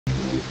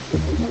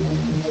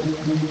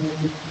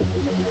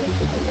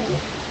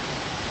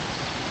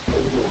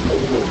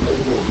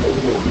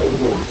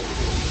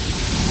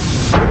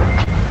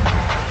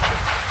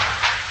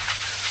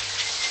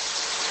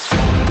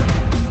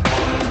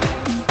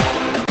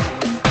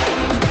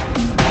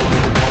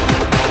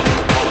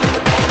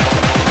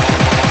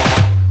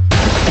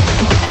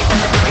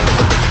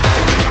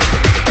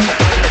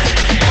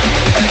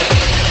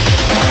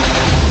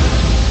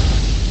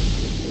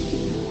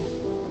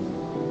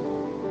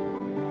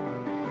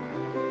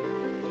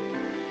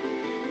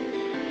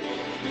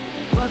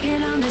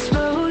Walking on this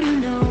road, you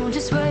know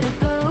just where to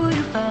go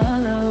to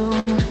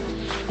follow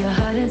your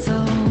heart and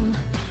soul.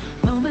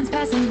 Moments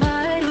passing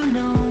by, you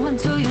know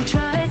until you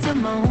try. It's a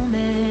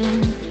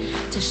moment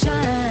to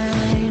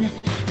shine.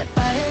 The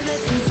fire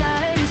that's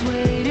inside is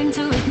waiting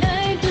to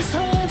ignite. Just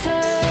hold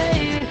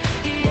tight,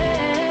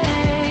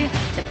 yeah.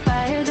 The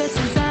fire that's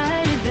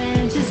inside,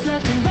 adventure's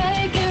looking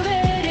right. Get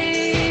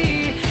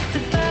ready to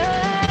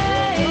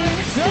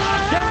fight.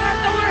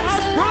 Jakarta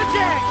Warehouse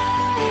Project.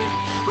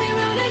 We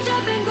run and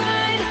jump and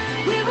grind.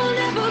 We will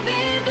never be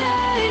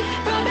blind.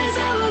 Promise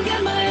I will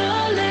get my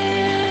all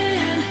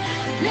in.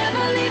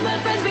 Never leave my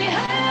friends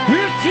behind.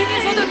 We're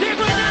genius on the beat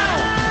right now.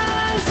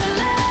 Stars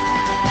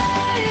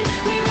align.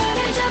 We run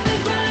and jump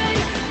and grind.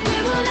 We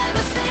will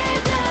never stay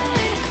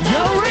blind.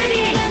 Y'all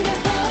ready? And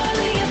they're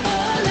falling and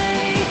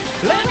falling.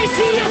 Let me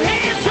see your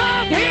hands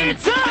up,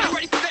 hands up.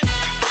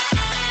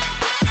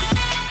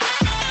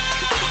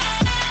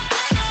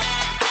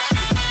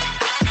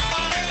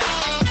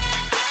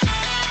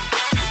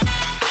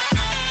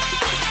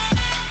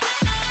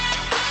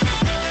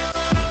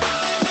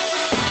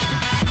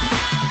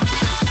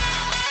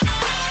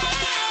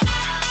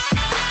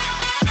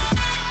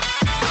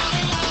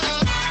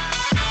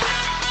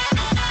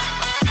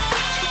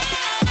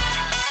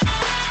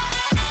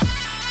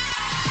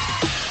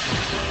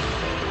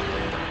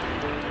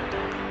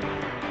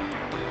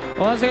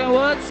 Once again,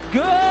 what's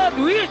good?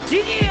 We're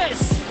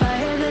genius.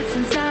 Fire that's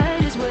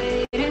inside is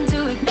waiting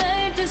to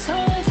ignite. Just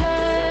hold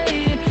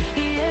tight,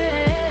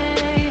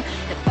 yeah.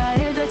 The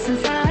fire that's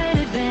inside,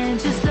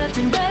 adventure's left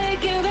and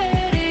right. Get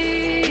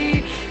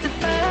ready to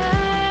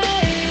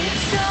fight.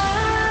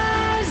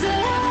 Stars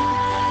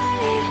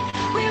align.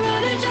 We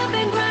run and jump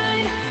and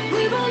grind.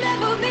 We will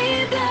never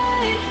be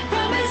blind.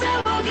 Promise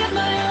I will get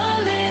my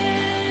all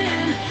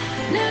in.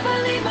 Never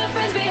leave my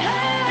friends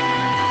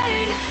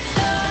behind.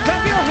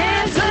 Clap your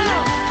hands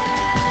up.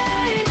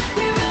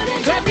 We run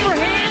and Clap jump your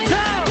and hands grind.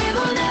 up. We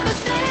will never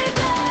stay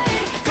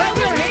blind. Clap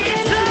your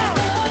hands up.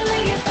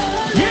 Falling and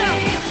falling.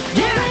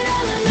 Yeah,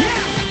 yeah,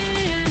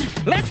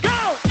 yeah. Let's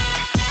go.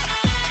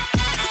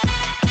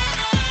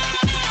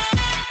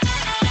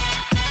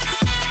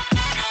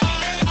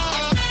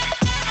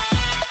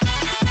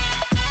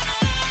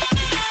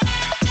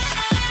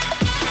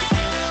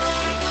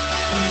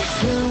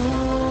 It's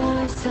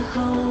yours to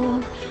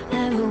hold,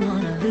 never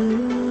wanna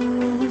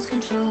lose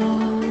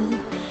control.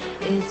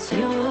 It's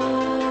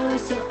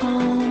yours to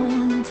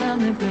own, time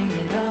to bring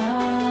it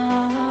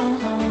on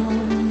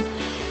home.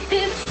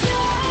 It's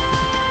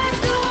yours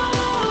to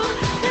hold,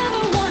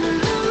 never wanna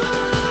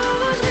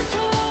lose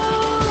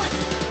control.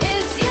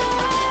 It's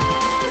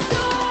yours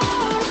to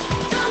hold,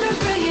 time to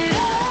bring it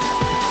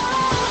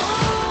on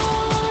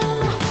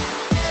home.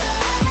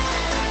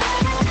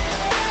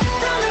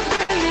 Time to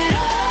bring it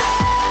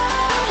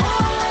on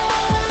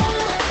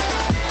home.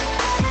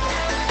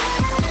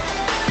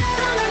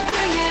 Time to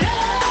bring it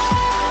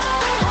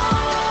on home.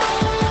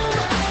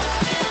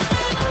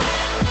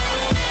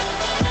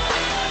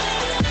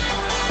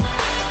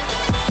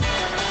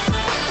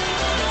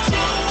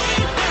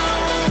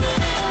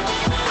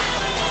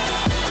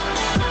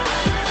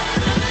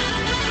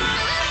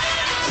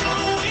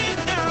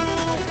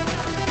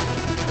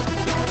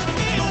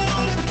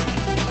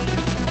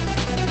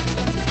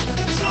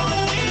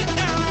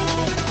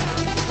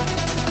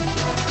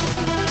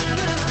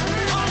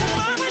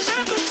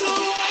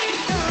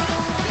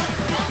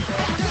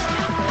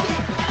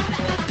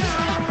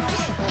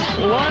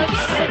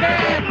 Once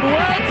again,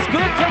 what's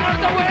good?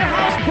 Jakarta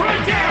Warehouse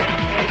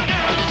Project.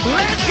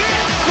 Let's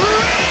get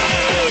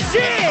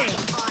crazy.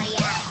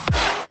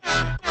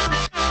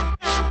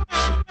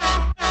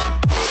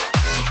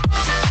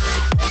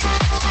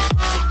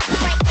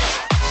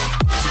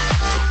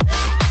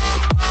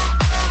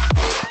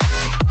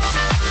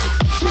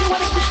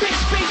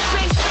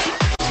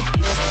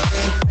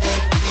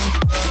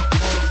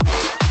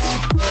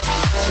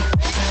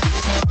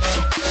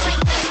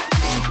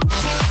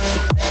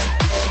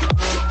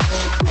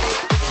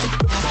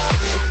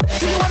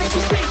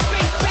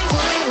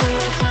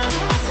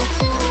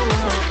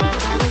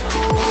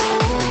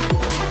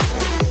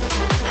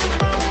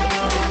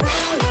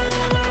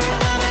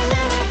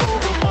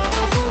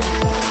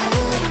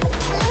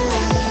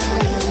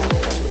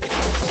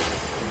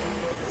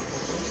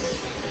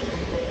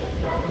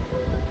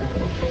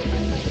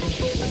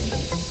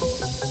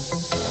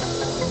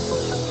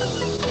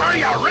 Are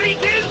you ready,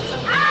 kids?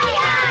 Aye,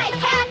 aye,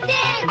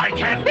 Captain! I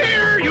can't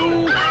hear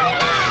you. Aye,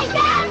 aye,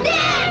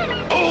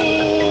 Captain!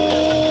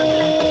 Oh!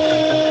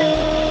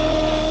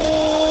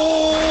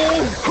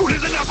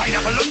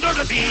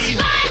 sea.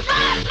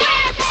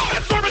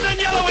 Absorbent and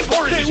yellow and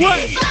porous as sea.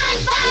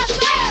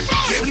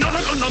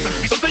 No,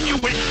 be something you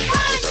wish.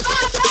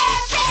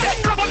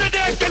 Drop on the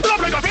deck and flop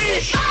like a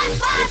fish.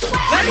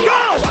 Let's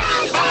go!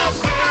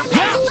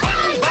 Yeah!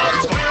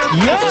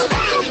 Yeah!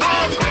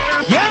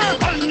 Yeah!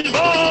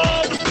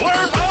 SpongeBob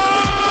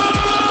SquarePants!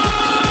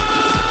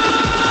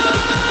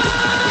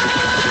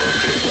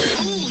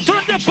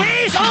 Turn the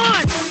bass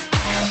on!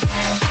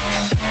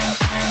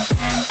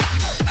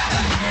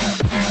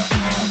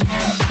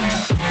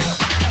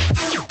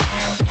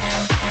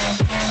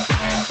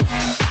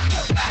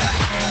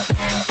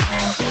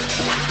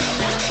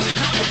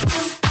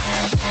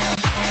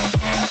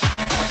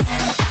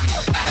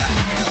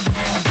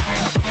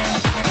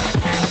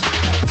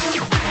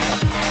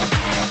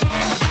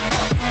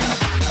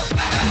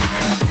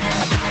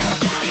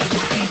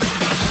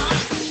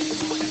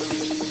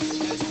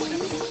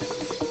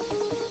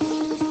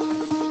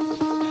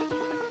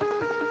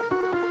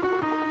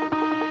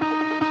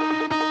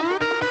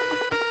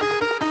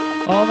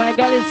 Oh my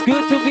God, it's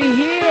good to be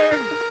here.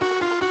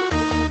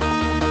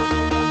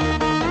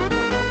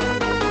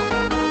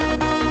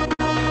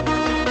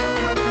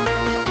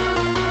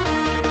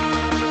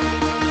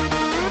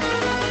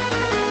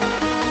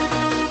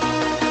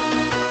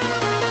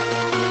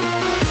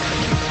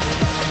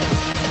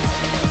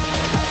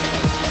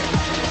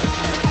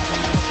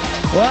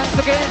 Once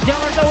again,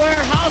 Jakarta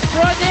Warehouse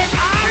Project,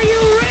 are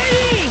you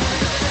ready?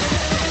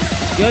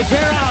 Yo,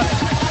 Gerald,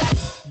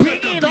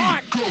 bring it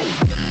on.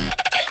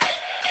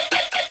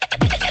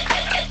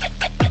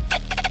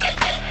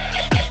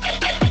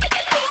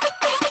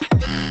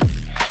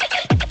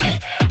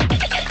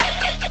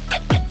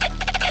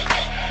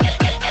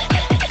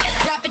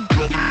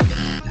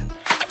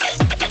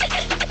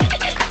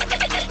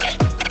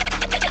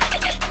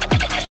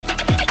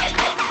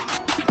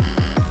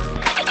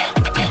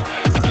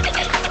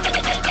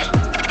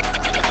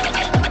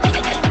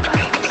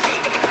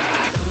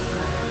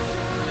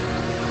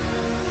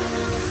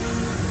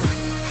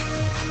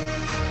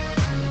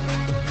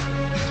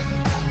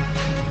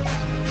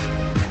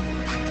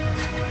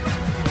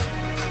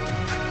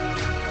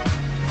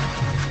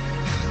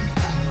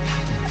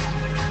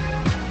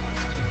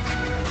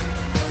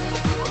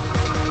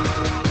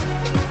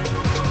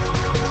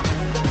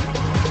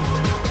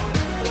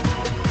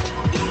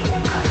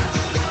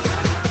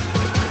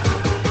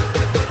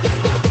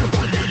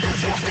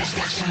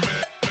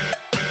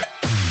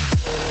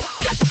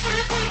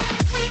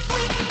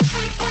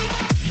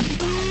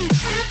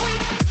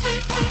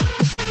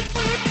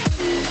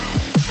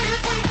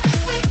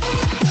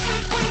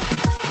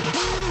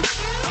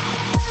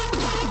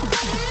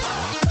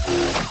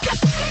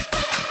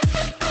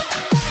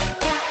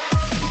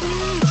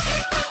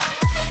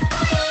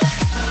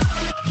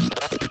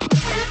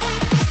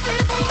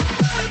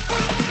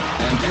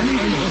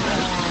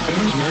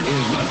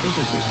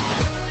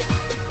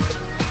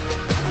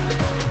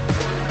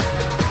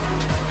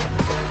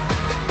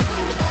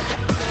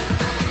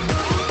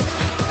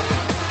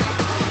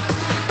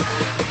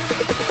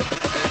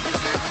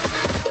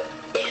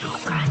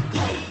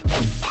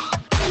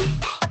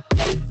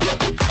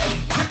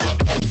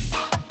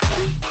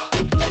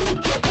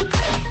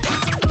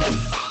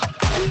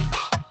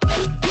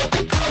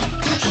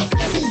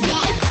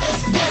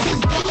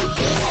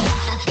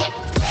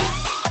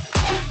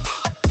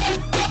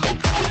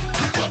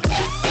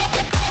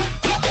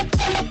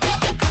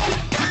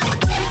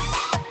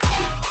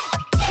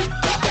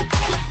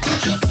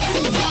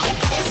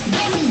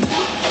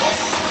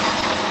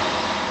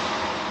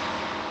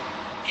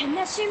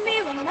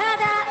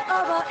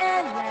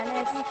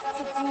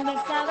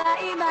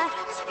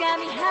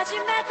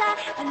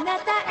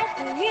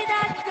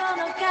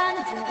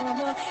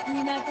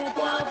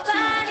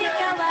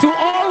 To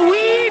all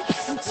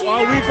weeps!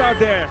 All weeps out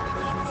there.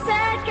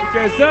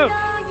 Okay, so.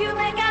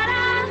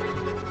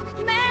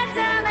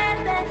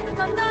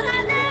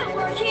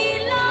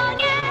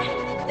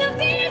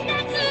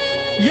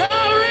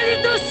 Y'all ready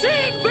to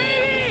sing,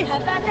 baby?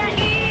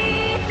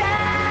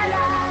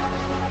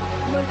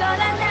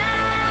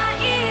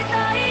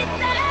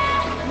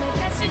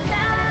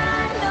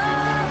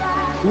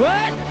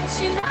 What?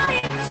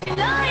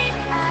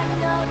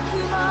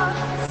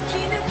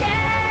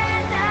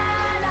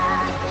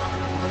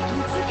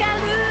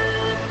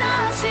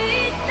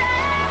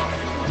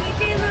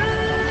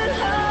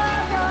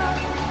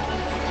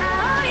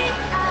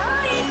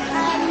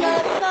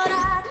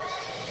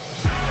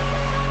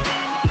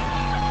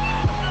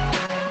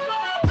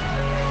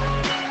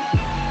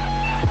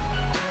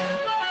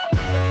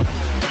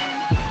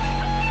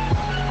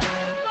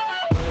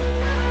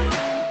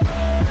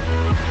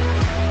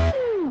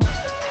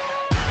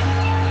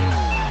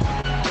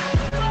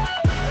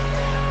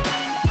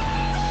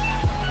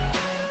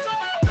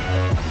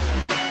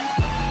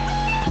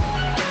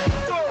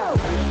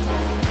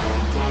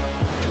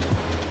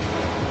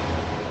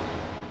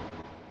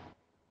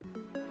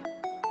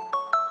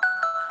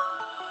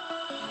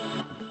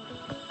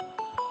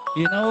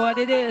 You know what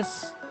it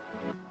is.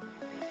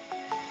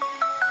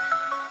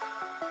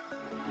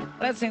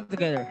 Let's sing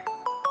together.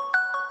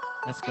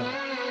 Let's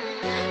go.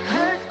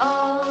 Heard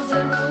all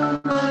the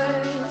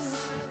rumors.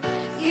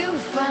 You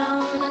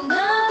found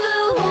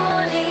another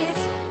one.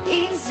 It's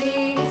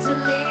easy to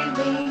leave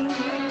me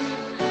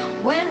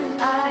when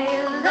I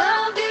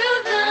loved you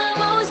the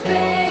most,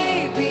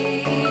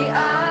 baby.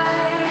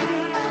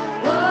 I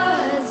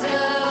was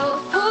a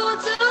fool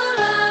to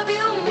love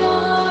you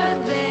more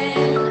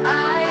than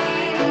I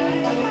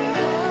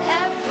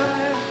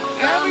ever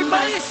found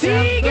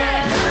myself.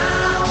 But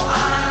now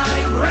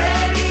I'm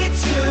ready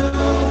to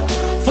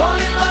fall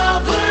in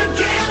love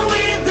again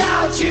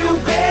without you,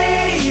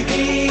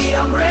 baby.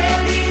 I'm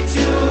ready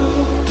to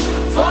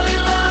fall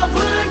in love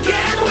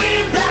again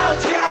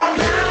without you.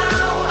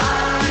 Now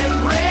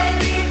I'm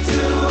ready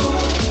to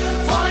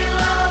fall in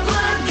love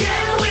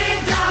again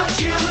without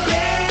you,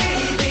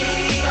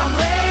 baby. I'm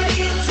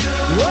ready to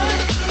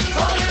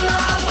fall in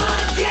love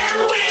again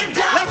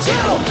without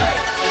you.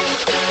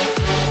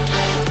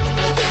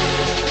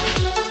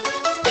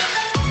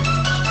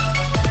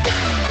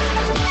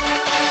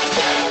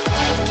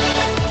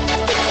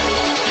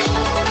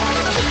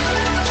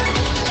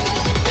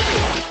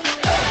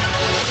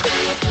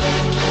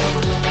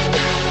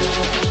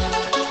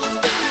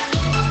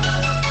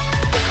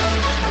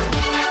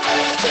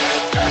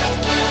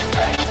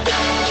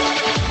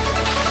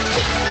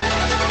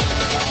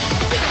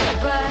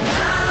 But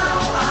now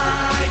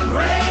I'm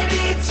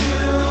ready to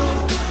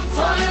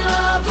fall in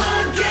love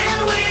again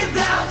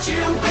without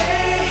you,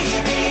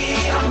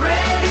 baby. I'm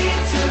ready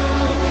to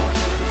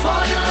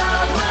fall in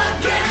love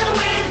again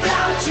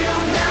without you.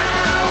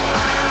 Now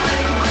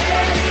I'm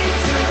ready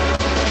to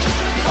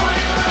fall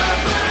in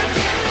love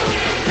again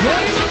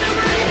without you.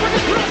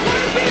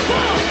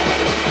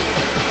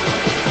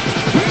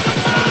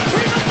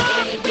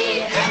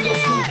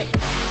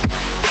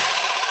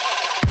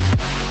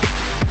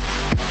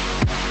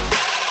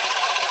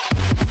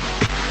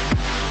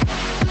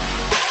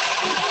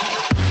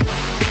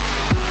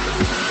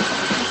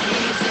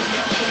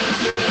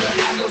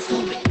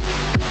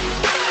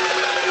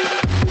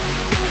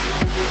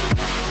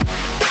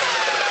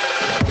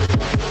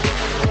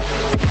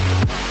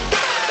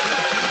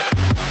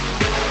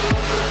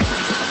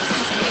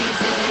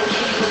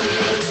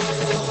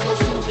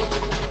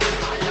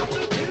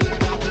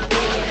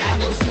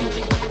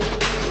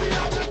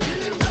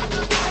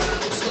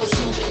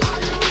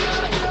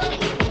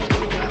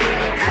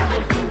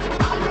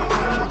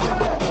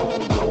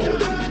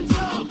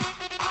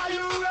 Are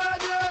you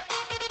ready?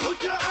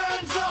 Put your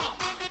hands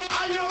up.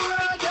 Are you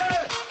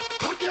ready?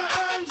 Put your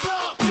hands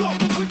up.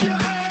 Put your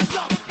hands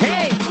up.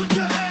 Hey, Put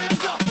your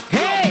hands up.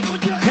 hey,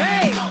 Put your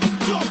hey,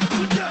 hands up.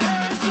 Put your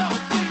hands up.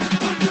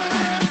 Put your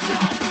hands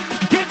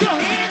up. get your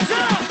hands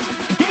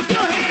up, get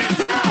your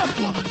hands up.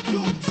 1,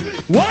 2,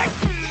 3. What?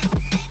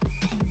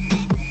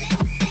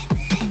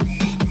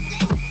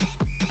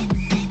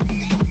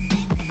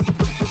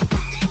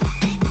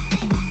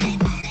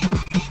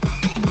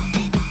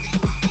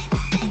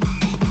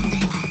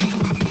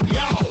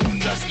 Yo,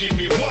 just give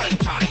me one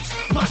time.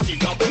 Mash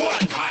it up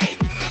one time.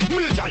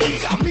 Major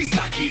leader,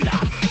 Mr.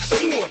 Killer.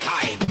 Show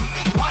time.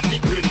 Party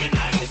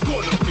criminals, it's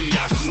gonna be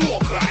a show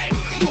crime.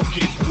 Look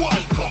it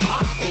one for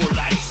hot or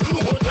like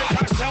slow.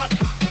 Take a shot.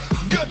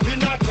 Get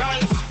in a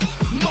trance.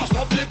 Mash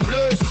up the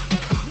place.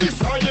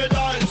 Destroy the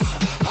dance.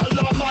 I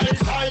love my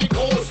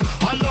psychos.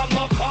 I love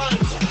my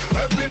fans.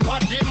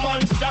 Everybody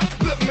monster.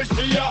 Let me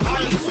see your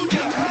hands. Put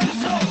your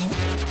hands up.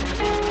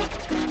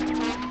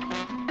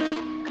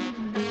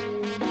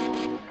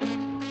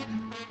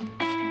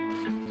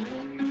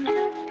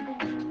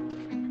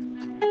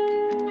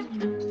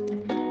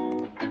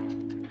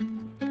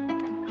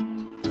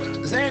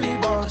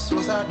 Zany boss,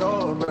 what's our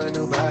door, brand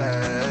new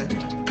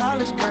bag.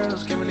 College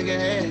girls, give a nigga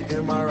head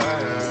in my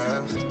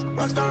raps.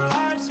 Rockstar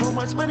life, so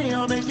much money,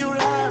 I'll make you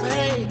laugh.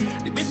 Hey,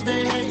 the bitch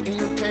they hate, and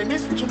you can't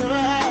miss what you never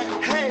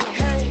had. Hey,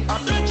 hey,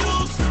 I'm the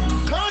juice,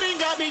 coding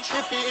got me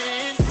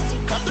tripping.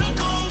 Cut the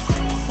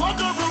goose, walk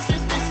the roof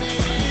is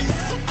missing.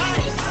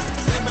 Ice,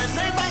 say my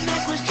name, my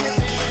neck was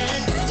tripping.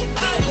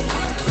 Ice,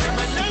 say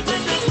my name, my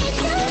neck was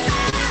tripping.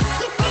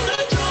 I'm the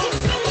juice,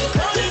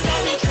 coding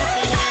got me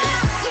tripping.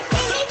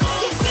 Cut the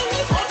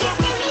goose, walk the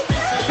roof is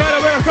missing.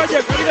 SHVR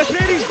Project, are you guys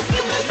ready?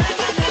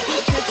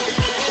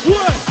 1,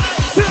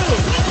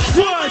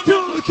 2, 1,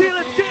 2, 3,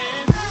 let's go.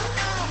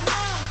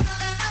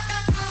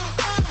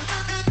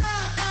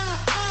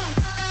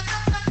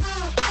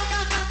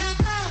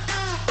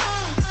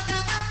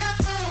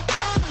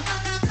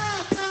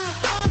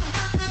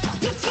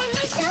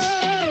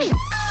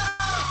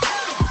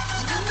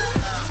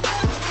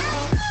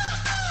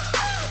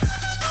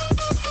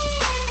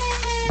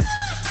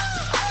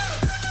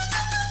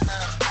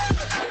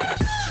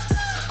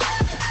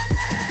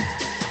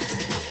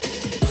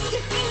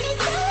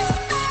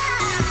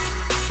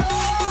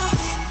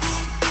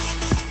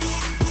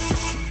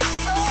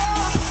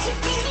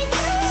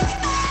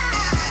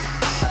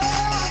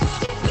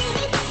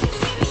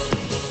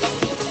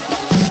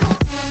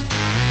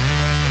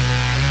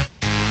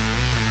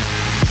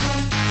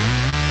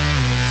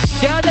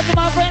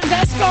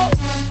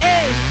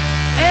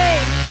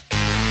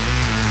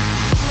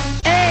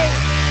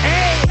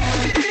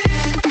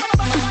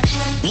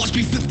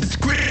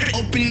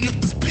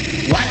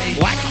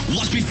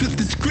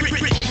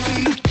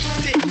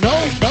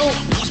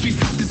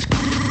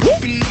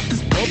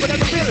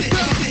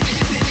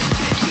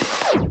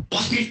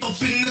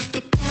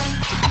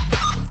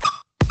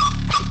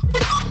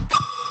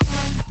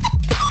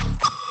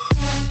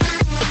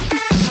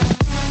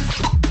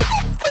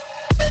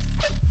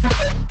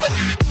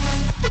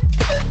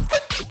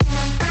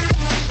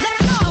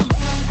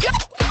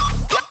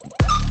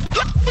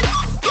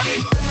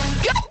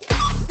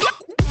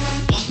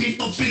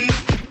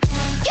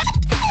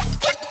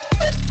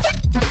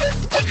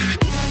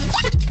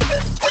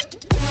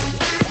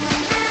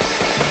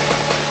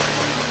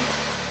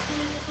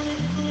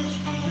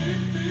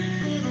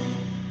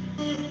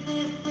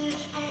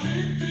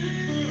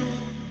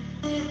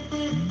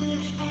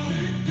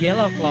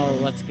 Yellow Claw,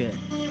 what's good?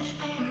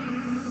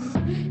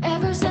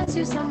 Ever since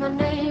you said my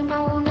name,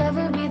 I will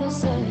never be the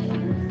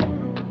same.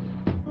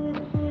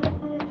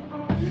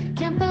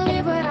 Can't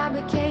believe what I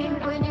became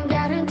when you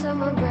got into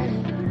my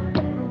brain.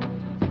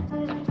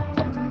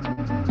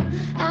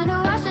 I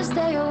know I should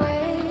stay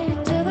away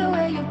to the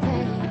way you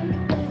play.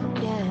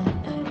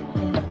 Yeah.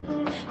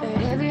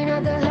 But every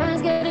night the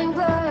lines getting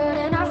blurred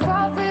and I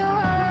fall for your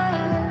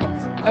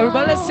words.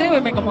 Everybody, let's sing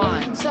with me, come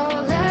on. So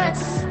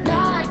let's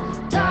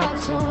not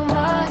talk too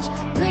much.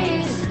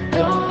 Please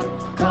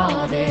don't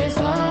call this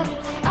love.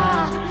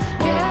 I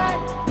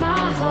get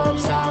my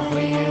hopes off for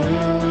you.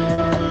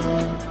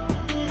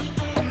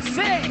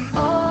 Sing!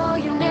 Oh,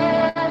 you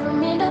never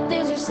mean the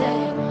things you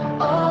say.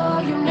 Oh,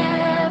 you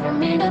never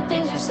mean the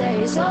things you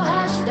say. So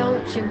hush,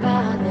 don't you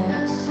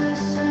bother.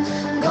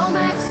 Go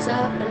mess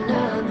up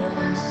another.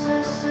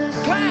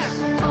 Clap!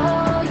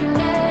 Oh, you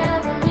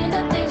never mean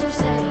the things you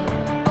say.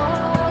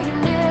 Oh, you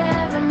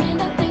never mean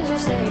the things you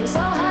say. So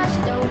hush,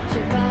 don't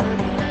you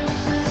bother.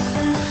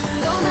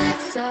 Go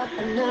mess up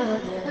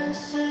another.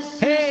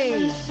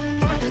 Hey!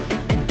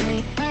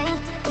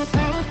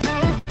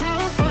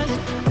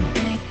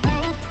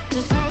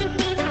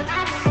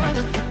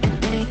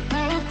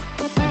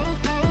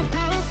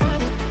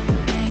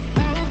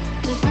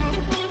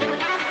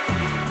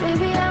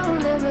 Maybe I will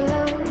never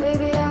love,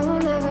 maybe I will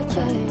never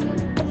change.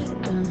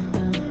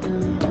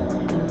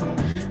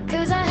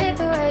 'Cause I hate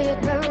the way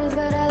it burns,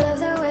 but I love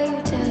the way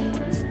you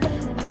taste.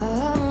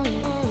 Oh,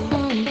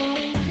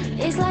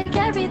 it's like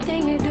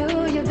everything you do,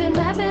 you've been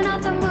mapping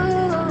out the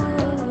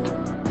moves.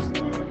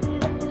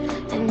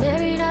 And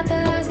every night the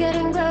lines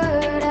getting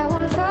blurred, I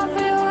wanna fall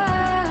for your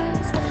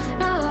words.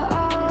 No,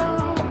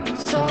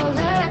 so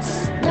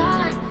let's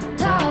not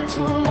talk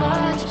too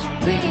much.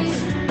 Please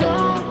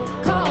don't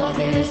call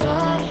this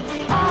love.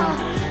 I'll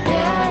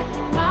get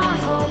my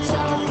hopes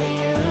off for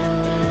you.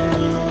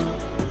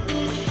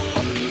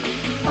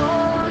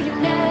 Oh, you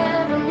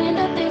never mean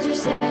the things you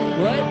say.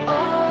 What?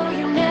 Oh,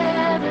 you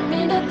never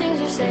mean the things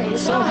you say.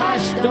 So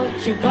hush,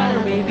 don't you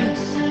bother, baby.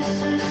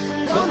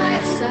 Don't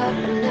mess up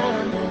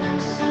another.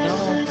 No.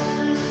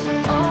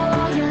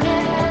 Oh, you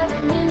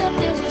never mean the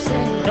things you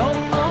say. No.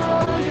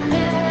 Oh, you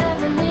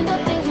never mean the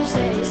things you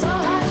say. So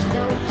hush,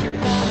 don't you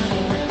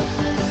bother.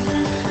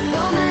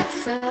 Don't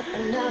mess up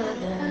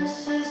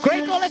another.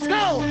 Great goal, let's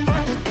go!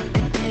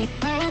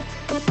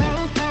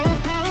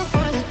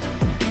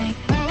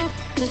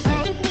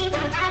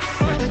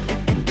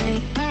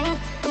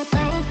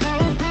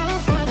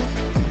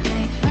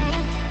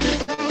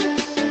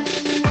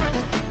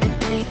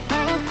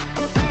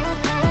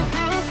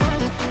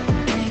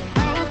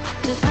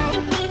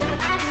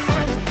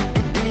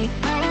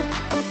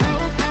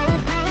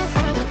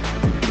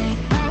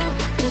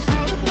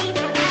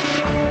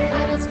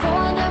 When it's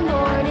 4 in the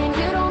morning,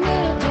 you don't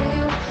mean it, do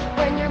you?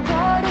 When you're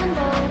bored and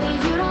lonely,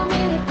 you don't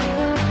mean it, do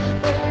you?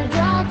 When you're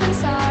drunk and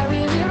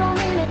sorry, you don't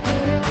mean it, do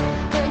you?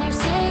 When you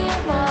say you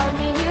want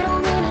me, you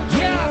don't mean it, do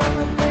you? Yeah.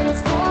 When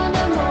it's 4 in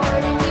the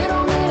morning, you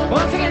don't mean it, do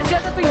Once again,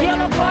 shout out to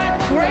Yellow Claw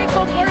and Great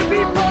goal for the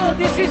people.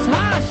 This is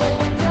Hush. When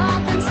you're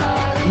drunk and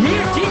sorry,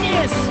 Near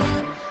genius.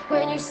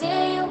 when you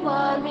say you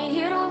want me,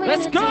 you don't mean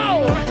Let's it, do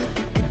go. you?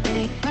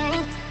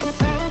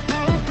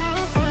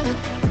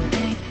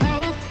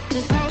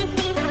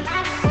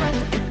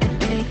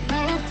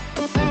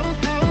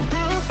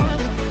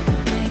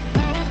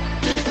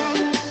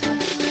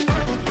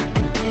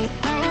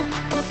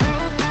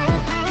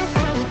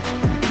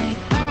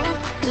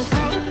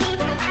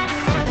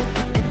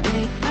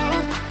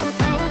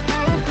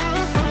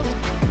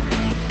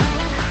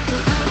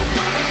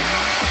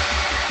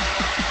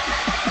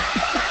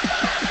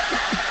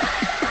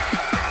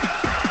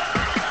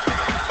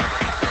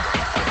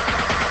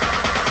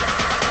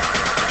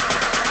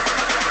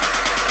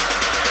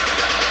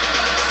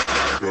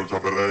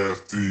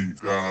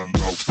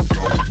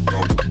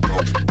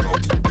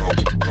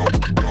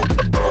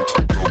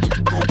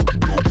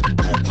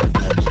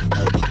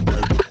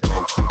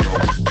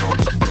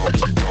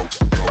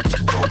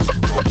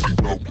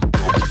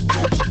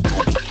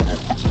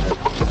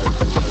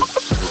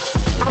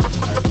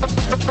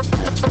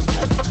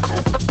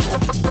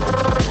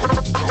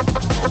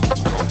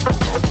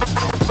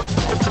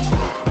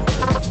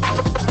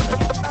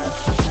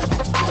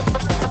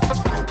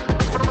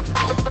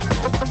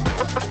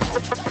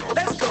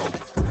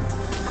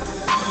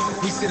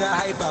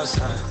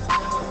 Outside,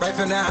 right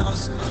from the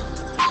house,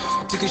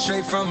 took it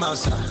straight from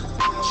outside,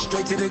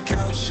 straight to the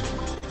couch.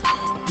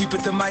 We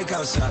put the mic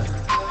outside,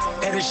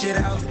 edit shit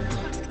out.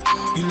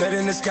 You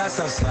letting the scouts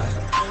outside,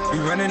 we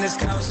running this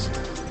house.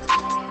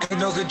 Ain't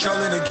no control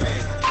in the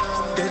game,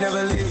 they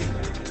never leave.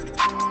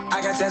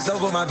 I got tats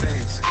over my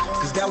veins,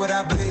 cause that what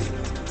I bleed.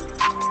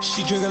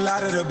 She drink a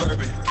lot of the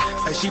bourbon,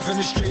 like she from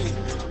the street.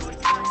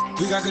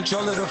 We got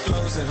control of the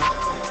flows in her.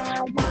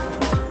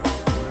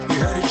 You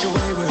heard it your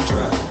way with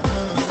drug.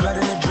 Blood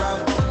in the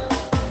drought,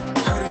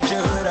 heard it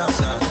your hood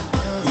outside.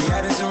 We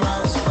had it some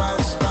routes,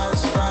 routes,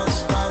 routes,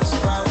 routes, routes,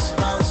 routes,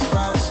 routes,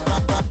 routes,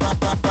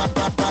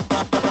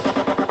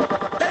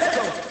 Let's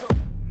go.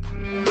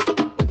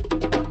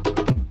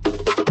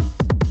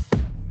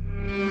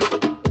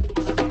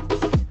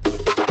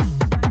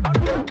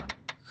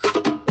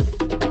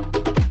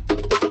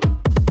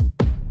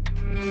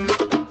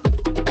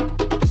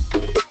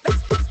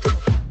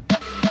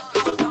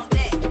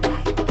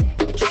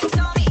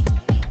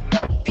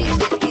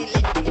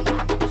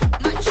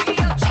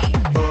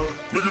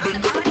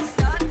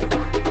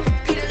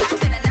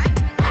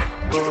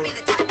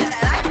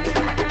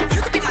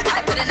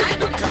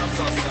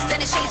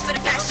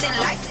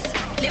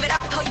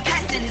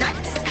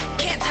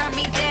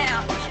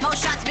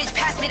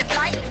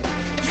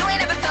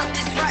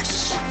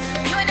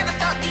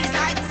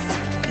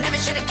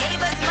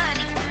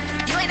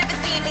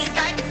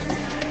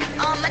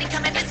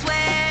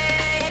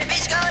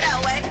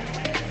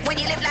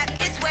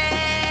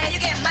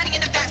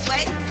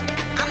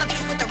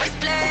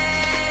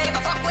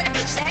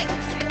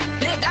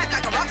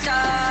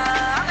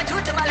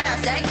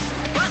 say?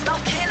 What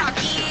more can I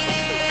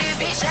give?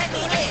 Bitch, let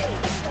me live.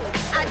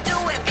 I do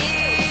it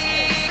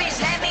big. Bitch,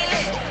 let me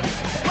live.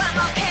 What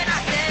more can I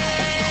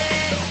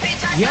say?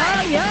 Bitch, I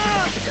say.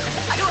 Yeah.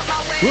 I do it my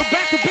way. We're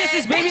back to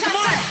business, baby. Bitch, Come I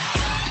on. say.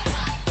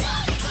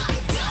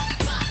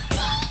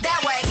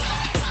 That way.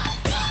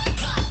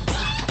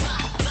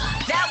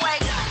 That way.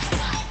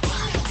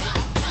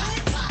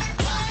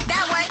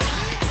 That way.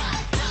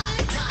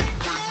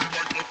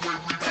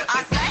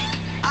 I say,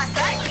 I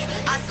say,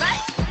 I say,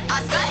 I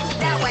say,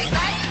 that way.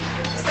 Say,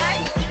 say,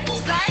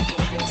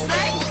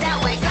 say, that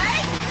way. Say,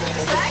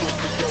 say,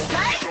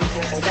 say,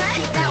 say,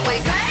 that way.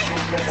 Say,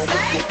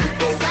 say,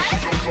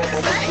 say,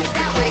 say,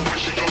 that way.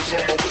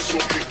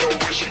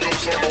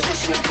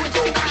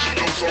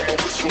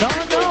 No.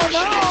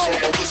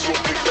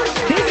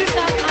 This is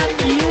not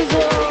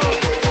unusual.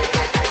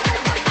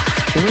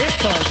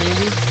 Whistle,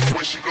 baby.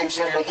 When she goes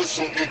on my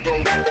whistle, it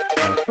goes.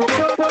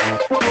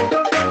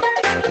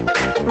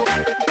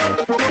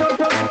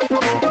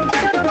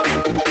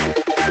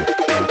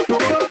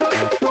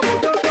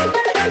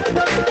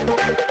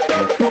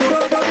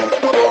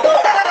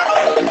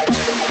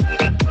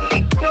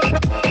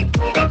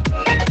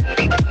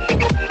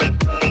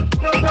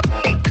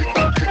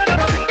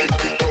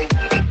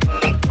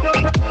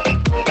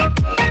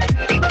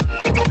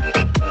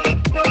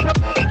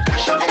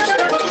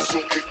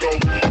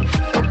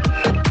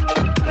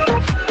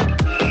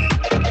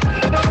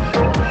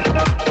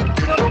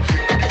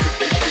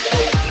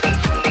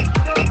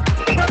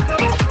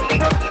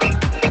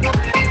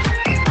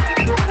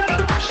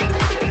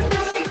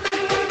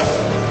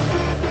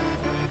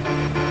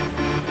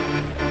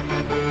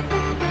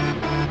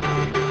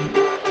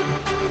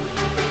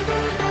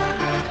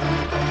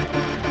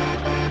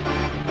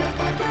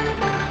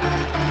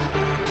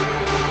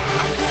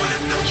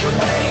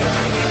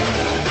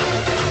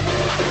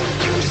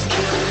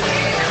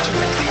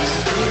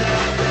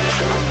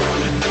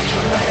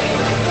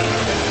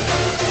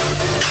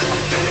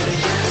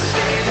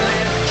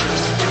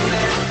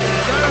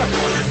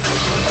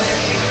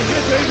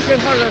 Get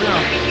harder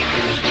now.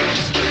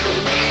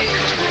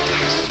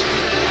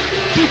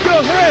 Keep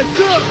your hands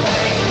up,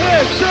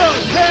 hands up,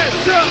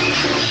 hands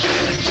up.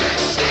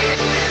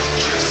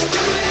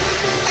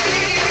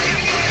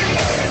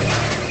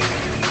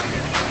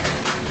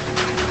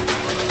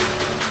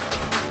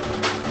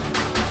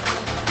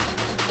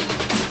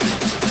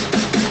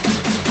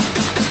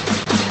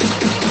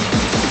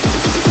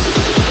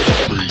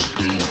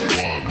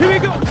 Here we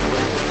go.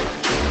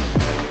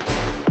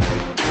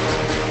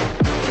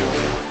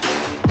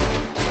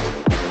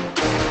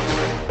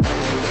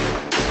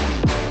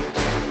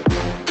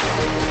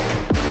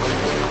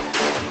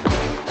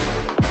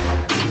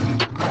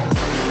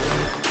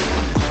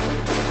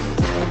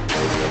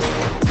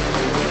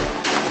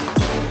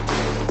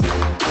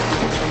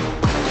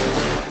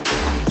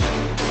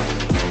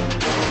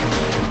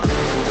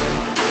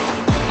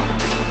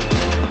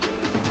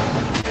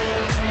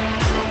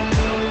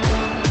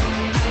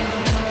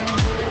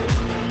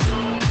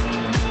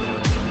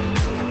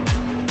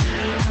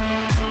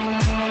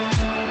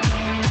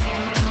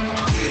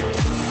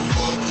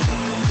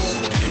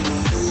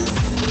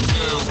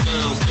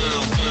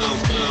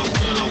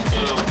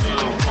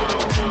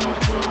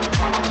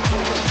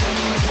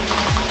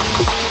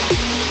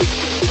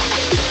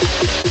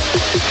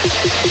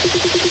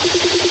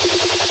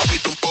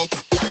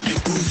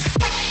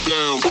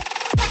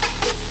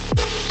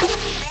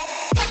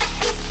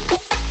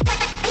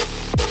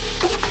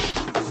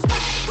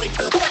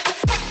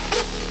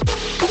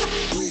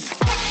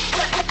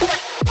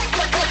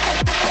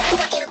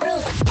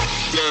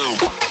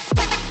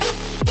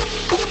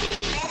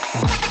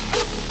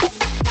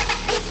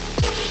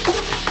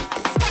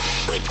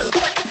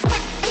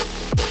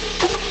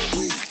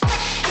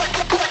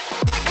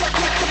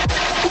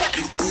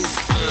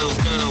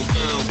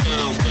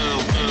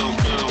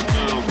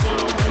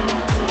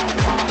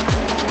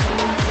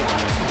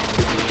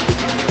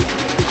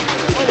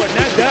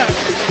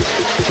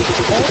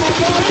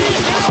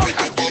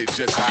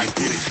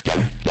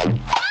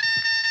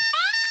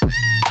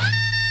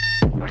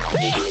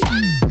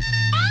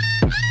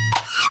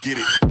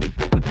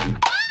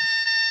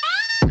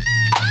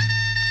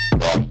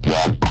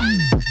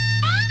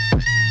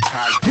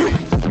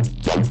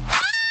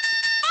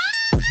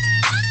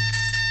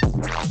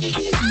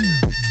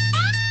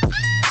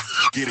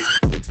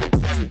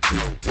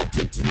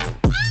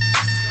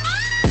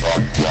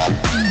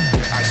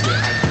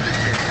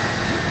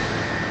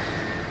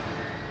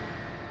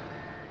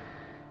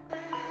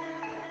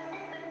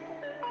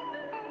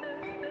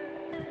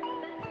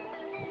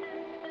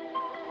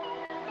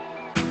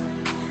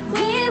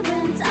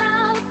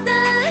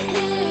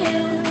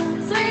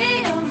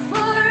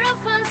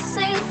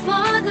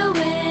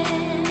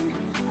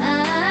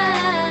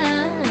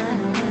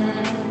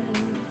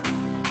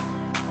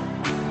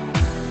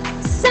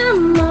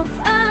 Some of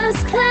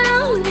us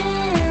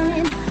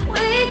clowning,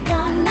 we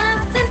got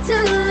nothing to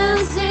lose.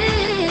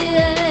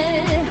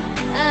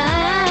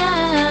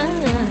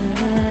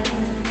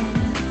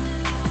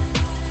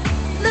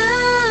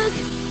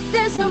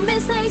 There's no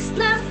mistakes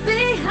left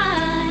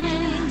behind.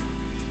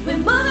 We're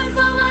moving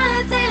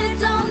forward, they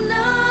don't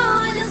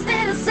know. Just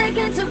need a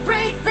second to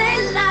break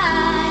their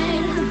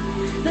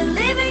line.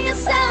 Believe in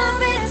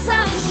yourself, it's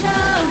our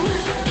show.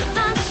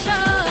 Our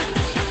show.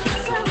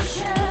 It's our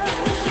show.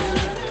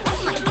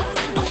 Oh my God.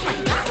 Oh my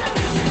God.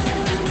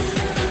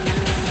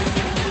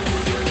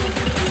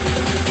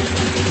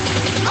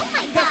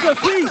 That's a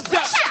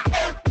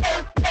freestyle.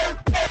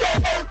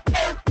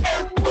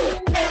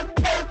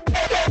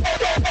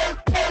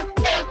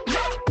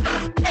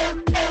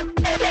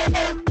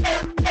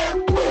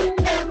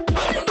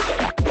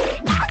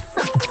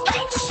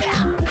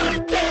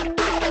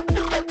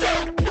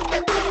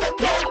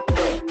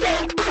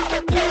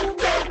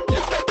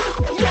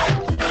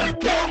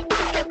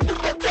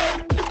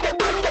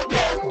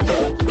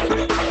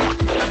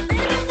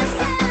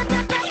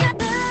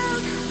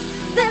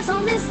 There's no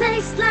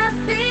mistakes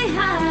left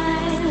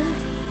behind.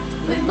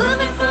 We're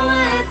moving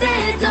forward,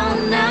 they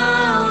don't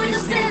know. We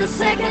just need a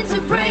second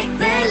to break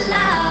their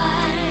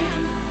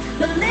line.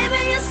 Believe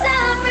in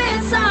yourself,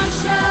 it's our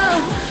show.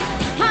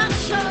 Our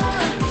show.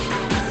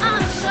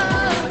 Our show.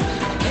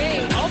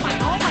 Hey, oh my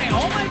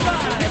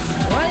God.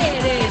 What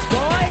it is,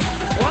 boy?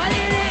 What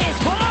it is,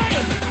 boy?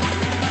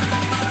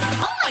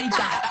 Oh my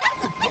God,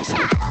 that's a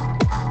picture.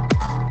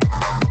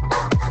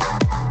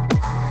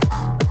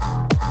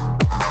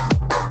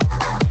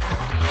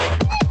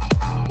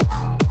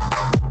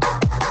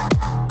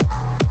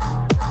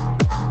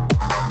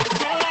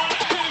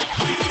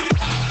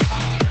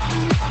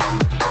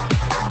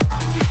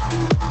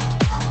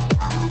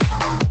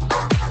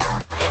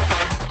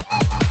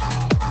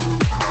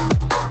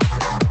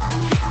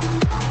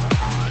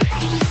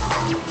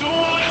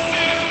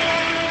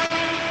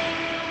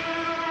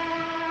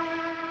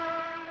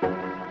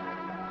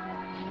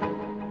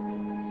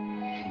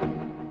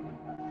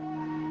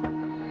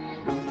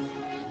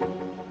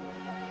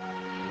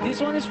 This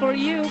one is for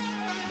you.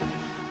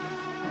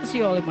 See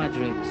you all in my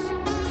dreams.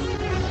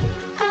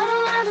 I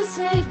don't want to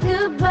say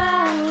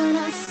goodbye when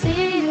I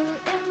see you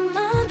in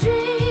my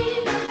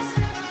dreams.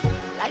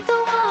 Like the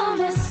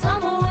warmest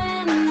summer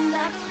wind,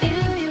 I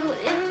feel you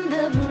in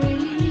the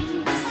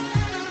breeze.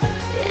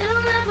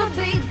 It'll never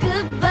be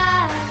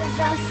goodbye as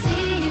I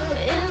see you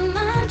in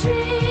my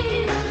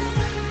dreams.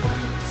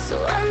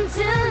 So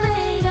until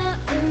later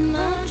in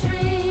my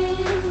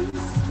dreams,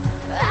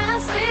 I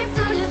sleep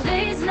through the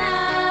days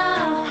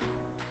now.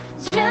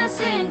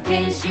 Just in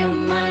case you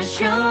might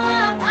show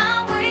up,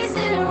 I'll waste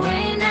it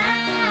away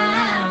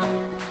now.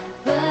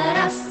 But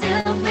I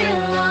still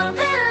feel all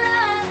the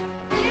love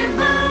if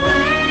I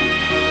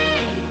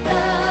wake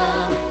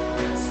up.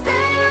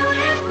 Stay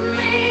with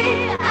me,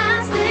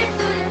 I sleep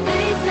through the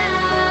days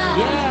now.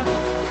 Yeah,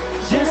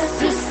 Just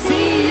to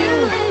see you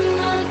in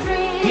my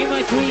dreams. in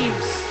my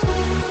dreams.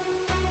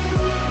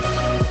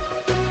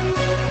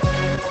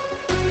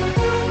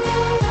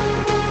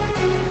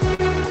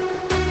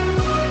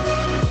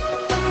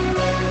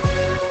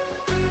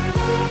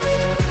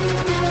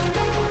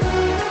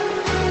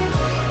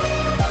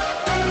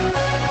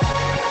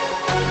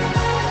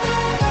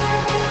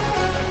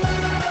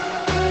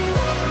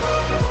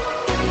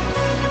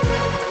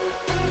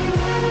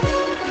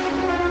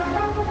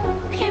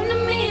 Came to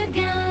me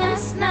again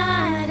last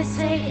night to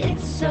say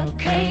it's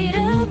okay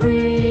to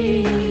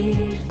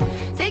breathe.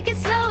 Take it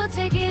slow,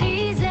 take it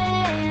easy,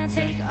 and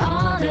take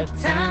all the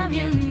time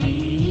you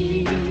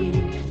need.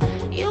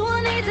 You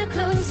will need to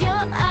close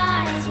your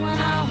eyes when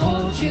I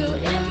hold you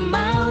in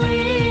my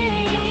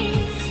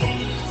wings.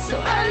 So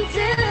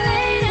until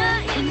later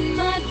in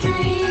my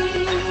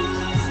dreams,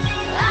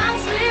 I'll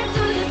sleep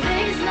through the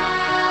days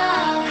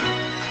now.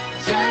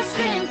 Just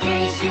in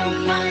case you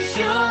might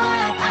show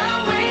up,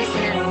 I'll waste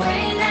it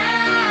away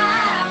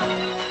now.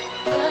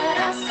 But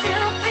I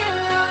still feel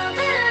all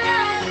the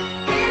love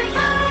if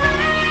I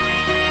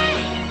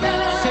wake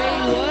up. Say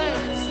what?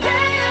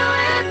 Stay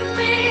with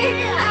me,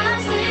 I'll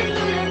sleep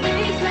through the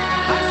days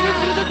now. I sleep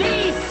through the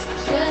days.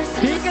 Just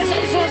to Because I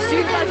see so you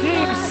see my in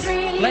dreams.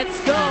 dreams. Let's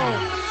go.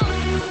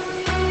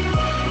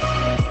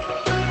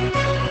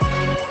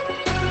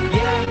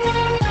 Yeah.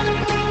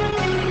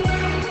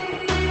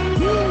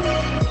 Woo.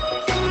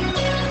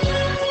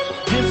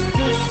 Just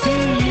to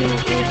see you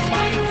in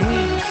my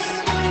dreams.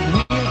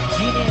 Real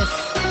genius.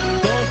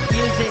 Dope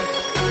music.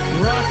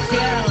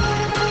 Rocktail.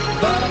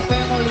 Barong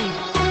Family.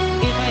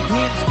 In my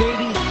dreams,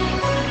 baby.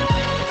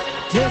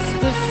 Just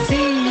to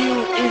see you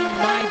in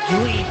my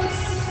dreams.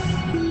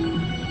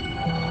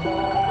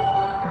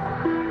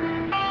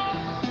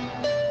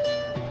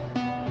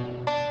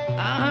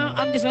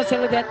 I'm just gonna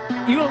tell you that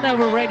you will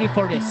never ready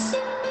for this.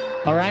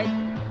 All right?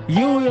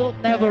 You will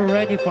never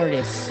ready for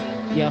this.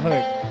 You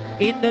heard?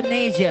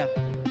 Indonesia.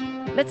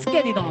 Let's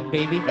get it on,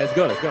 baby. Let's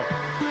go, let's go.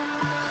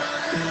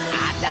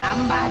 Ada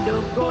mbah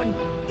dukun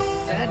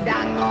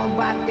sedang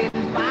ngobatin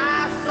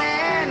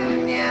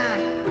pasiennya.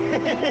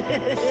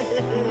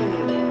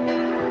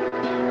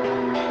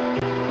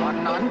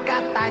 Konon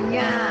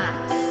katanya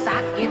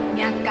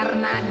sakitnya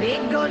karena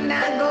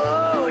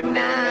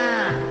diguna-guna.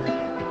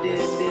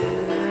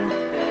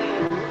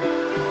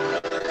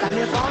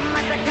 Sambil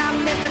komat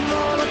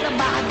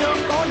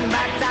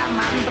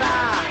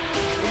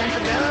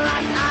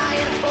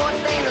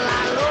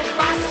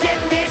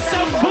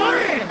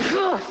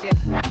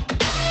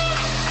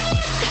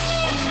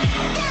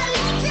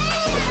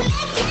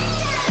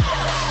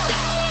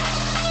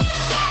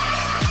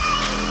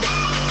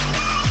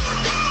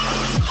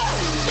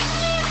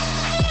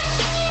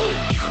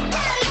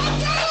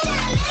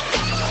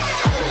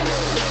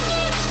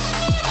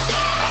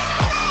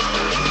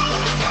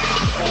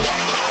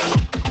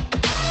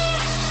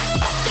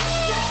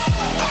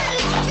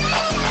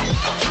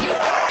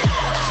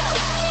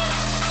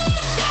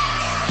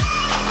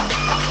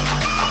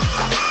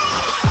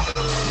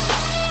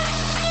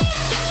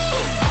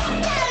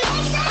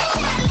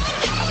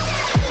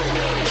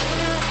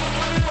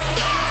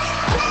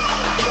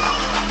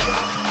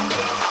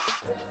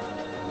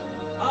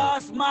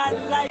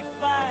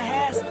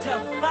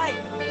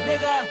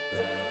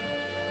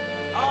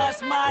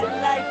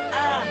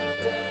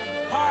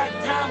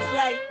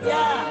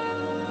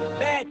yeah.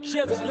 Bad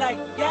trips like,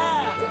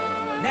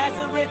 yeah.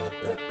 Nazareth,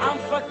 I'm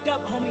fucked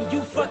up, homie,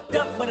 you fucked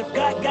up. But if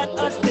God got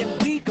us, then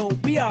we gon'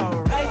 be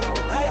alright.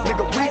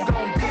 Nigga, we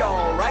gon' be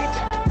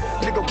alright.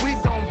 Nigga, we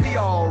gon' be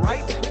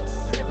alright.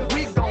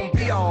 We gon'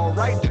 be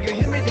alright. Do you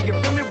hear me? Do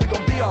you feel me? We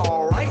gon' be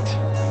alright.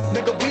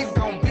 Nigga, we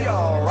gon' be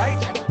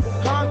alright.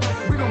 Huh?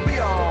 We gon' be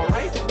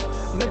alright.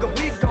 Nigga,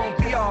 we gon'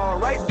 be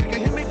alright. Do you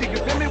hear me? Do you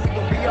feel me? We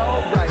gon' be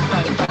alright.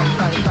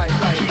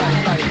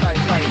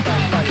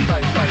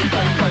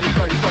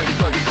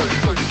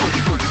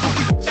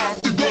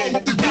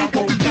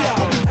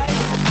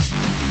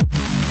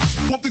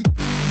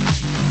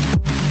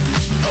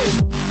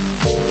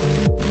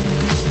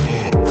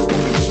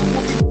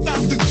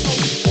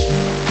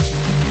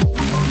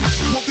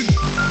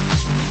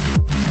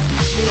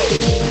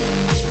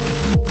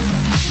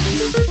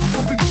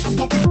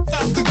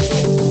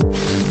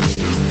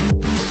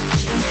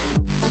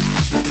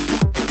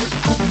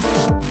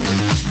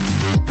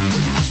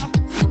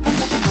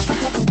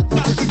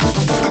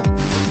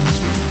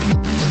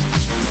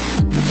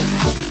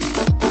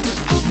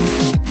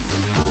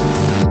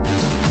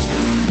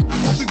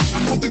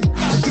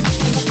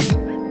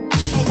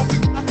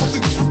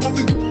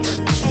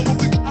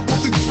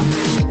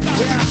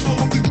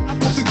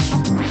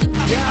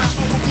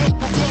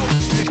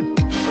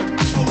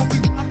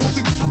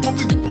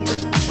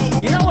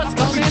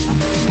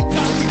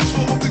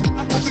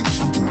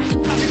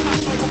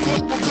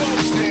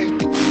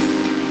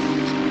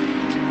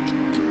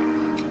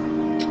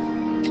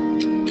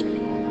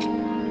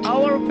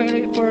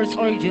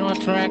 Original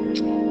track,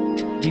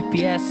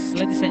 GPS,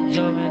 ladies and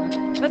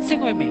gentlemen. Let's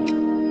sing with me.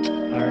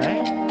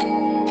 Alright.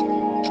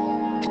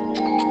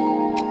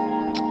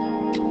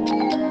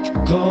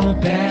 Go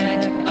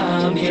back,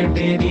 I'm here,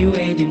 baby,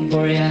 waiting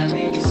for ya.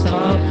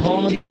 Stop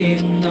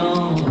holding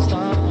on,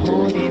 stop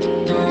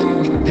holding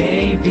on.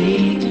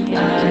 Baby,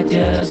 I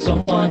just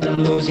don't wanna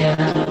lose ya.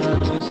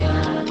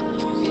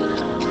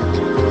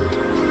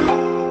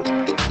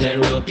 There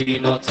will be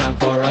no time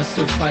for us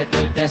to fight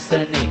the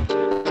destiny.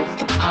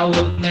 I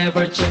will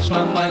never change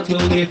my mind to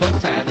live a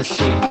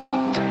fantasy.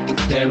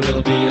 There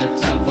will be a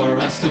time for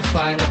us to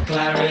find a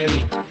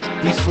clarity.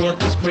 This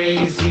world is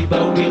crazy,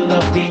 but we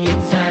love the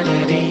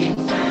insanity.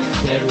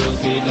 There will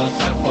be no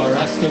time for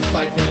us to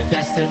fight the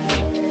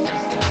destiny.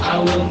 I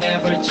will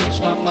never change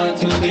my mind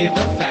to live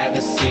a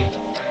fantasy.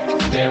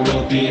 There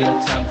will be a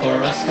time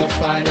for us to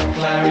find a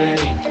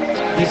clarity.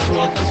 This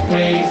world is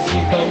crazy,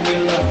 but we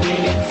love the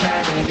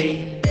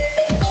insanity.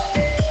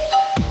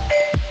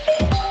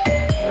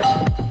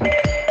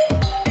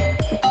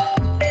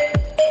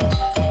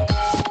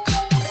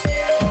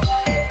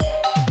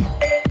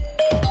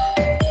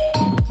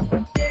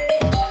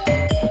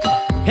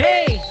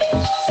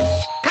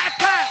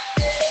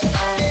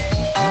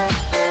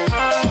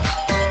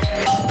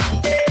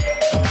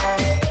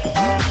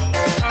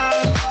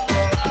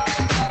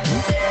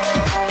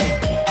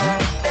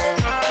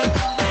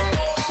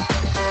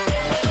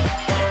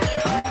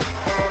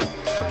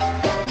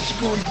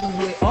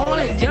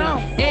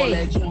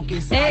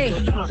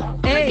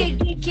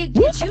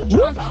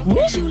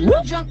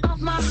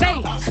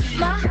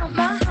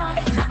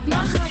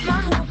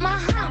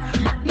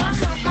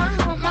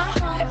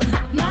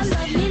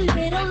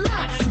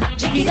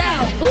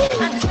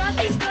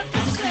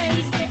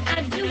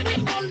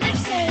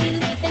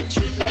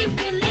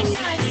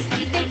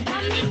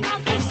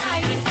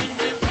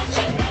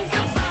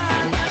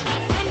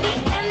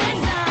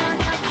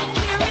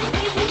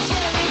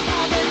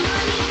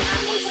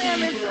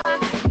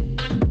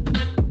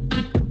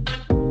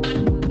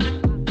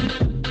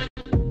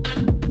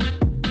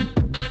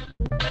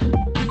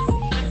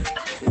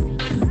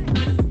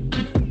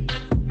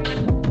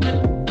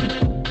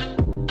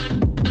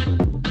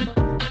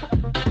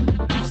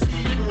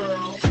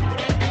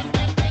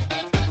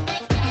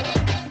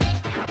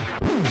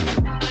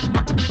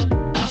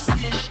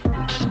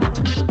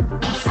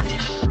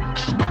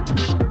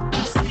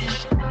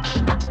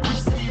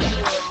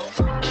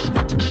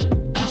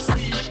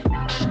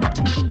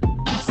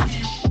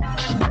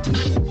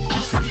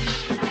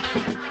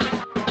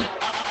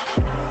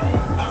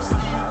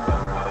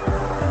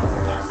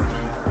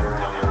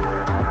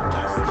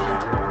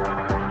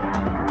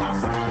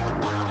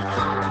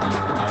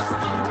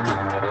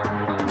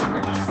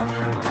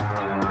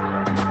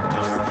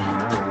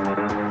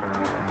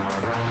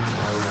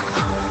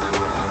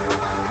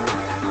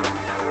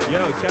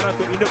 Yo, shout out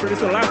to Indo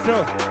Producer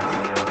Lastro.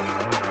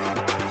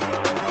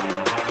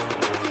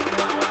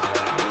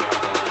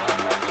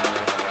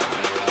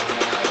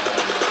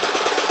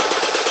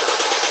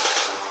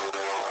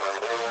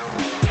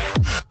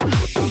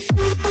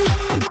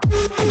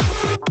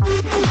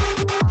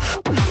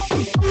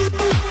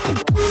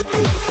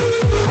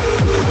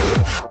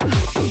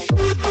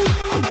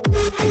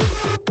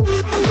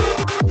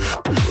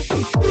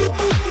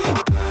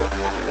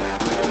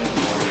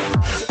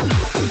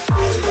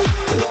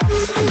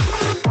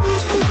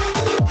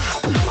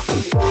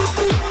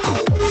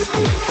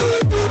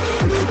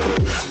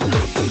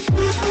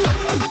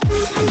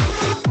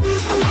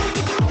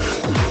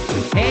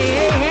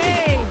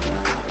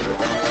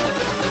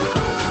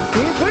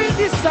 We bring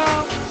this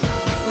song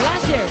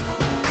last year,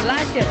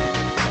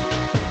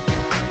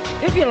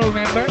 if you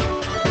remember.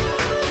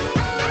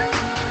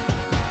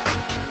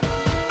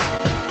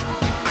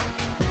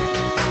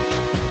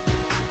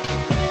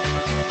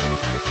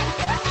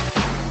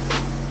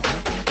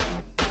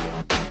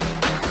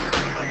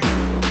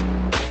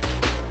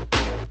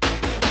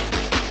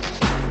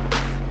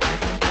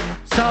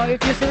 So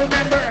if you still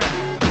remember,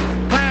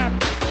 clap,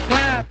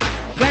 clap,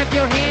 clap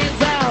your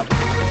hands out.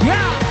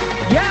 Yeah,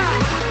 yeah.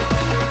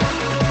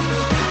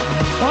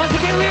 Once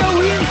again, we are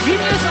real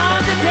genius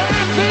on the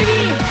dance,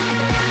 baby.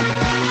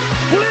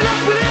 Pull it up,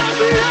 pull it up,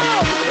 pull it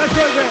up. Let's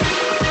go, girl.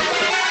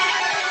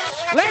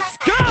 Let's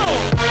go.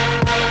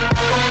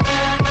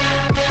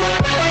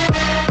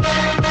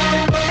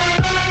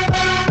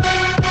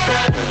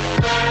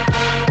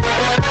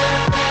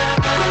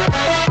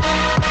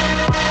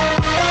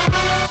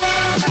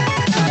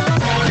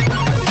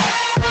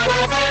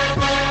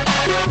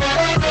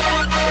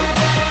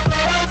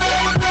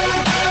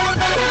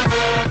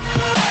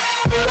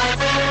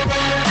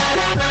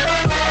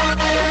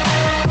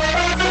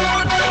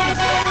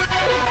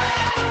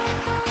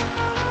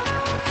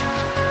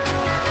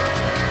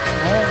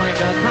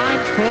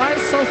 Time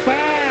flies so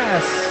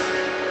fast.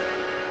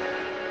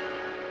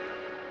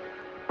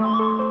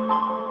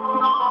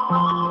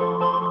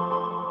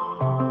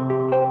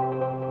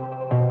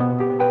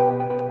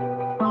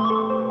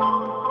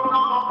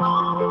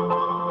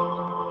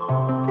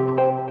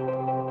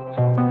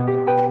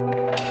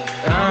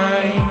 I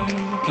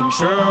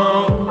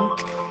control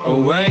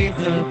away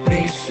the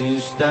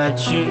pieces that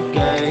you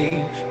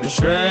gave,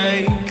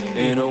 betray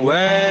in a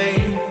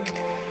way.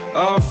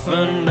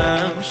 Often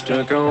I'm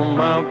stuck on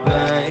my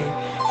back.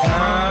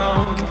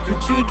 How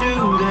could you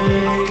do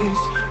this?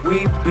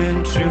 We've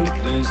been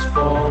toothless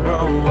for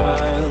a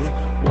while.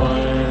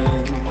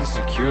 Once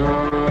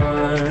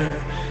secure,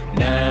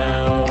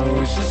 now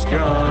it's just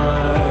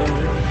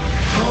gone.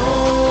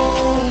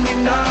 Hold me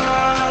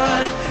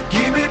not,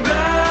 give me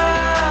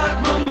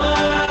back my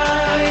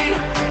mind.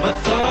 My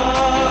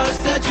thoughts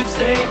that you've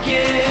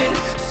taken,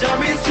 stop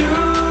me to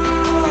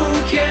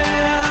care.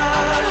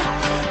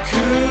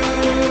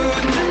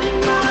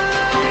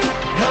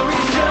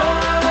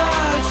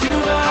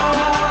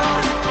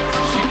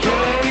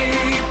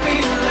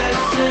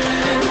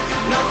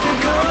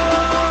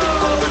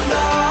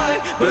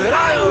 But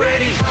I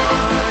already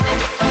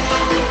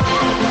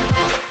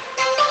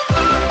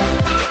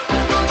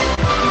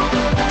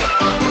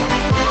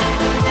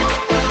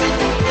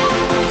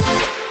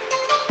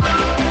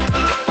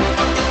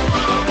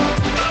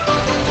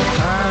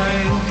I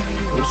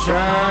will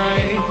try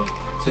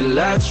to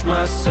latch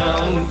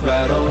myself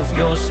out of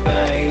your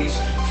space,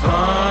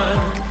 far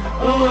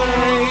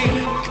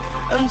away,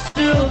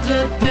 until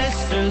the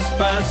distance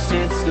passes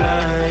its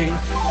line.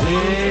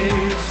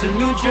 It's a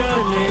new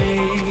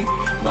journey.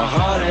 My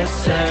heart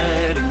has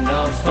had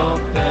enough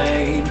of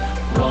pain.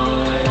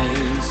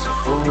 Once a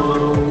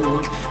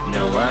fool,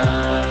 now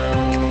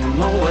I'm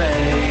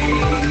away.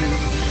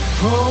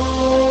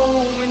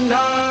 Hold me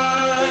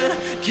not,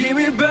 give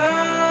me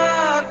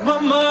back my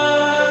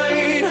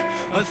mind.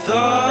 My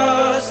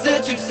thoughts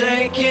that you've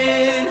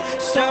taken,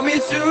 stop me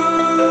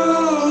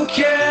to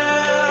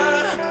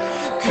care.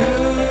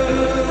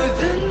 Could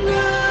the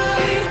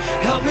night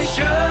help me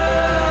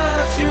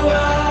shut you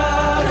out?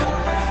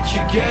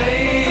 You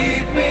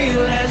gave me a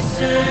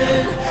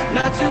lesson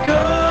not to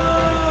go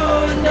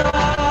and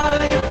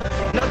die,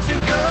 not to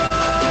go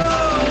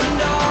and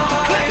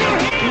die,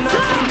 not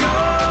to go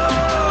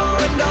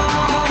and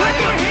die,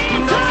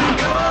 not to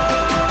go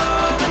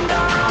and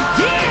die,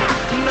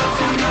 not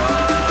to go and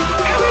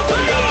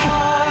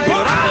die.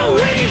 But I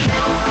already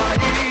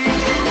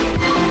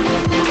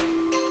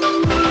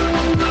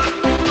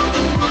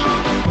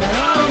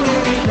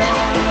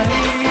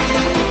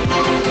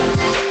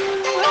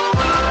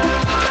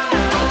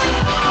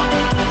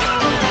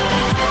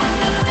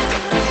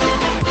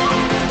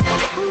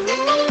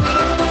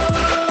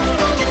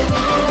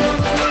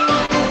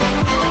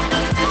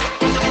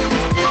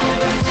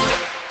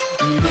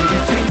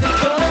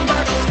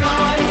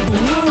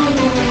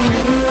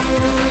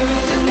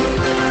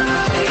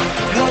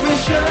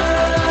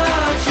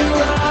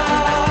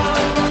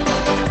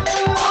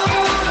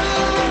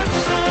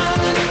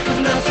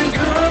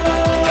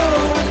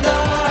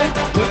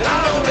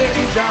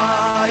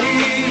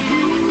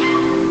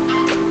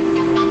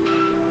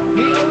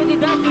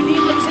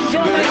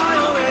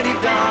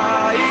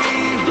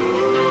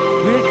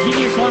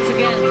once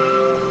again.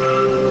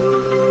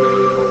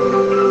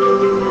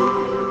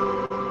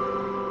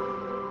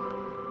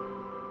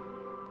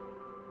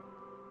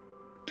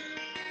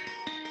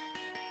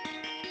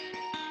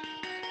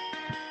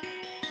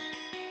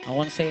 I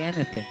won't say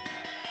anything.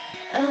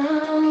 I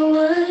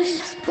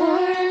was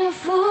born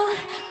for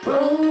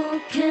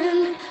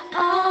broken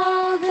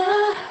all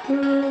the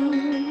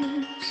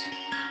rules.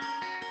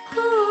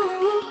 Ooh.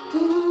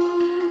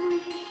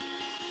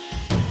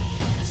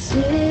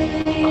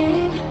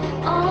 Saying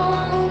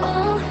all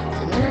no,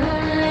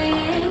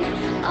 denying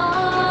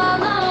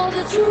all of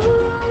the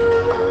truth.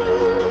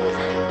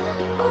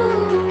 Ooh.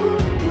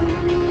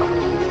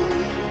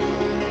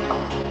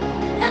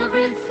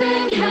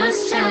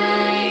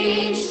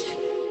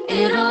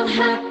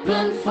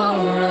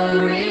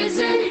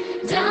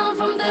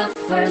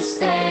 first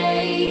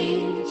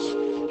stage.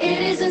 It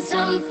isn't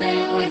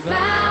something we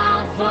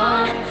vowed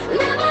for.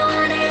 Never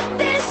wanted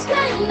this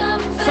kind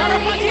of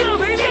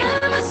fame.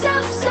 Tell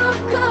myself so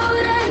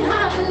cold and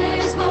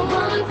heartless, but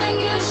one thing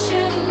you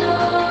should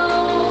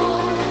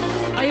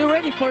know. Are you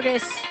ready for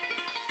this?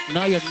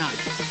 No, you're not.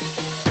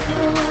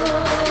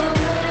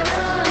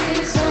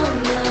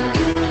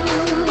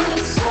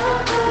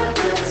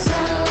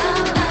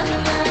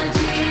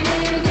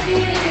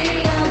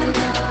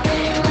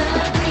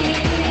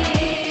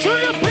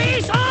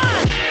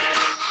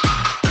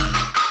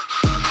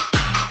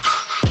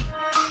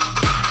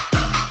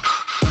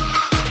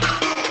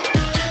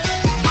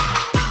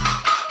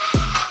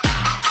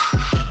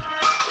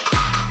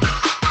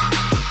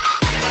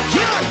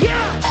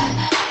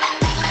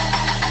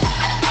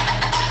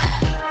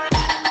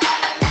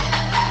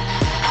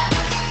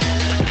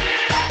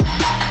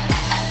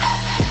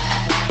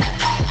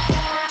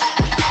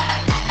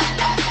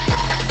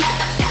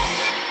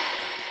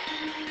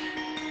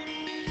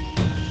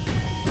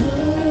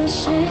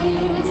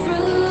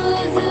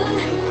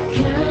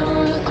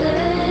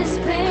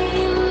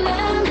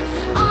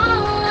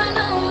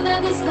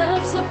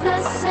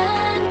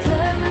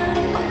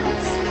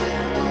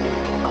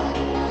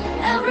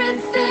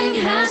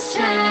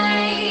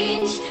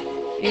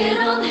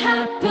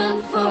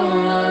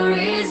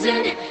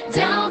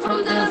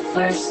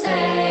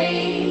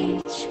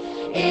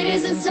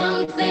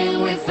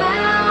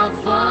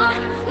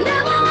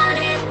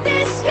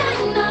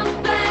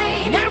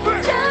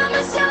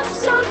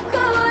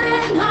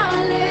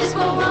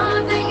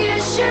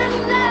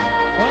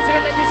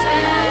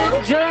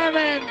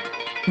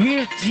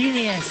 We're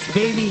genius,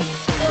 baby.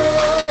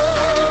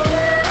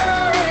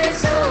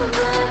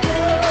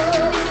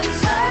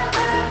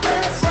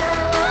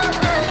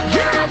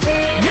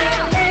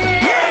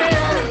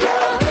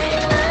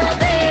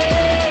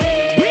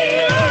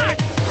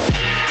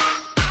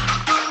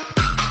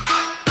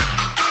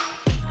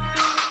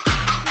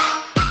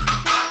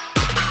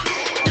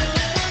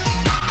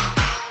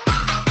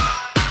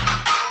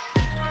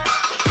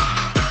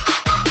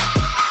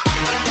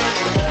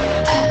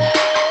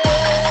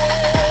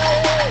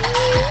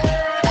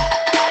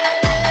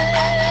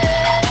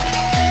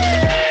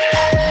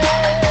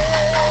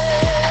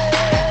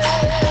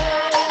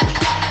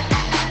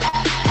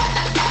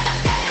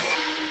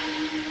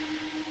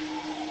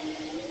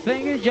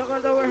 Thank you,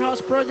 Jakarta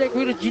Warehouse Project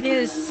with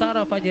Genius.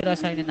 Sarah Fajira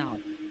signing out.